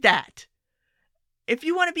said that. If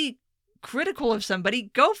you want to be critical of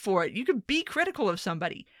somebody, go for it. You can be critical of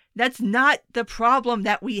somebody. That's not the problem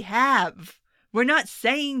that we have. We're not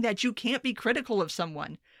saying that you can't be critical of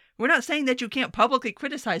someone. We're not saying that you can't publicly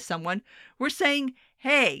criticize someone. We're saying,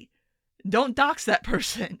 hey, don't dox that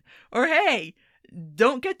person. Or hey,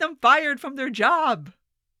 don't get them fired from their job.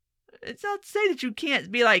 It's not to say that you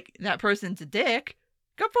can't be like, that person's a dick.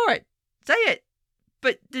 Go for it. Say it.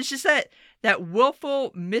 But there's just that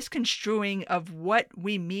willful misconstruing of what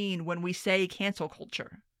we mean when we say cancel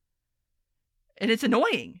culture. And it's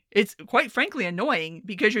annoying. It's quite frankly annoying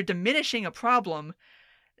because you're diminishing a problem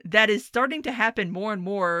that is starting to happen more and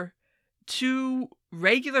more to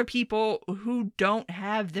regular people who don't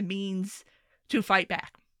have the means to fight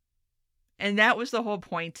back. And that was the whole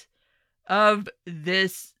point of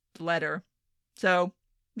this letter. So,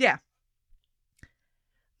 yeah.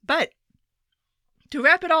 But to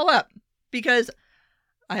wrap it all up, because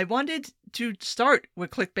I wanted to start with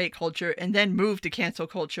clickbait culture and then move to cancel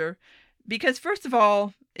culture, because first of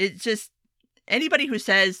all, it's just anybody who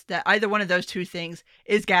says that either one of those two things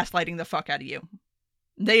is gaslighting the fuck out of you.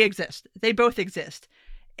 They exist. They both exist.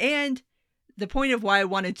 And the point of why I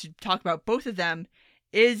wanted to talk about both of them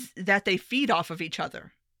is that they feed off of each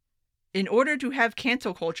other. In order to have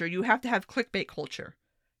cancel culture, you have to have clickbait culture.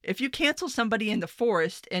 If you cancel somebody in the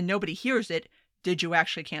forest and nobody hears it, did you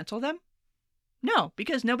actually cancel them? No,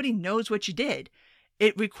 because nobody knows what you did.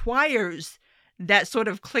 It requires that sort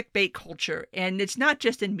of clickbait culture. And it's not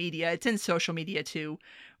just in media, it's in social media too,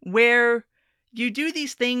 where you do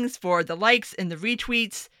these things for the likes and the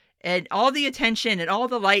retweets and all the attention and all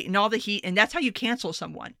the light and all the heat. And that's how you cancel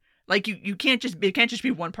someone. Like it can't just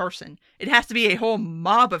be one person. It has to be a whole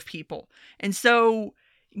mob of people. And so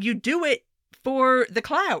you do it for the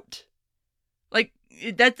clout. Like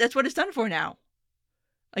that's what it's done for now.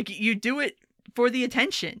 Like you do it for the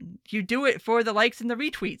attention. You do it for the likes and the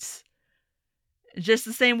retweets. Just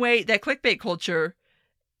the same way that clickbait culture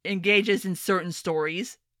engages in certain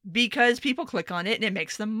stories because people click on it and it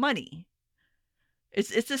makes them money.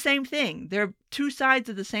 It's the same thing. They're two sides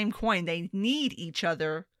of the same coin. They need each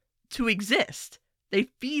other to exist. They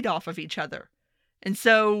feed off of each other. And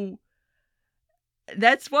so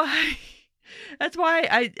that's why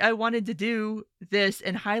I wanted to do this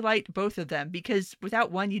and highlight both of them, because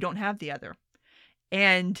without one, you don't have the other.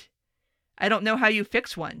 And I don't know how you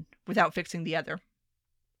fix one without fixing the other.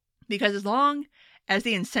 Because as long as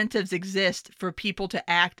the incentives exist for people to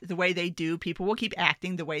act the way they do, people will keep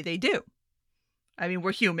acting the way they do. I mean,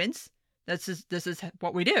 we're humans. This is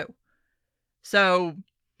what we do. So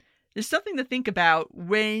there's something to think about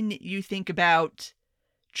when you think about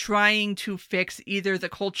trying to fix either the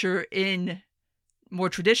culture in more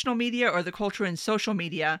traditional media or the culture in social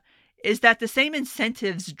media, is that the same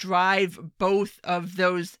incentives drive both of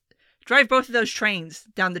those trains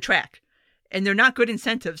down the track. And they're not good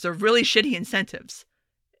incentives. They're really shitty incentives.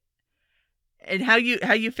 And how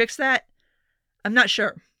you fix that? I'm not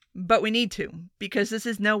sure. But we need to, because this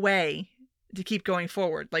is no way to keep going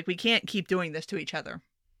forward. Like, we can't keep doing this to each other.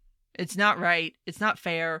 It's not right. It's not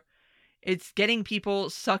fair. It's getting people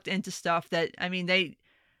sucked into stuff that, I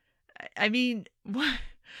don't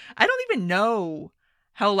even know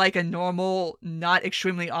how, like, a normal, not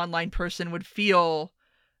extremely online person would feel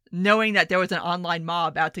knowing that there was an online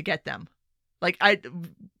mob out to get them. Like,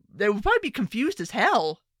 they would probably be confused as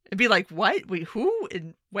hell. And be like, what? Wait, who?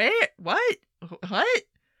 And where? What? What?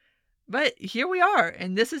 But here we are,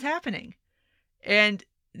 and this is happening. And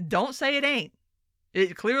don't say it ain't.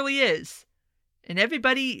 It clearly is. And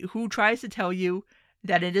everybody who tries to tell you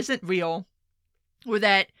that it isn't real, or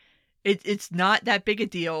that it's not that big a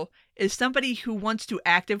deal, is somebody who wants to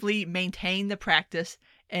actively maintain the practice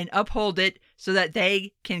and uphold it so that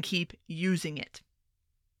they can keep using it.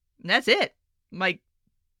 And that's it. Like,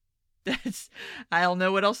 I don't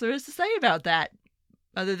know what else there is to say about that,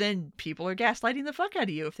 other than people are gaslighting the fuck out of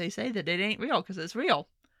you if they say that it ain't real, because it's real.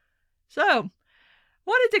 So,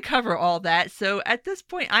 wanted to cover all that, so at this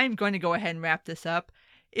point I'm going to go ahead and wrap this up.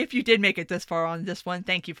 If you did make it this far on this one,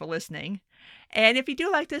 thank you for listening. And if you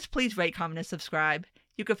do like this, please rate, comment, and subscribe.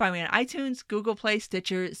 You can find me on iTunes, Google Play,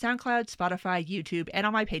 Stitcher, SoundCloud, Spotify, YouTube, and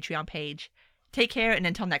on my Patreon page. Take care, and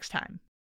until next time.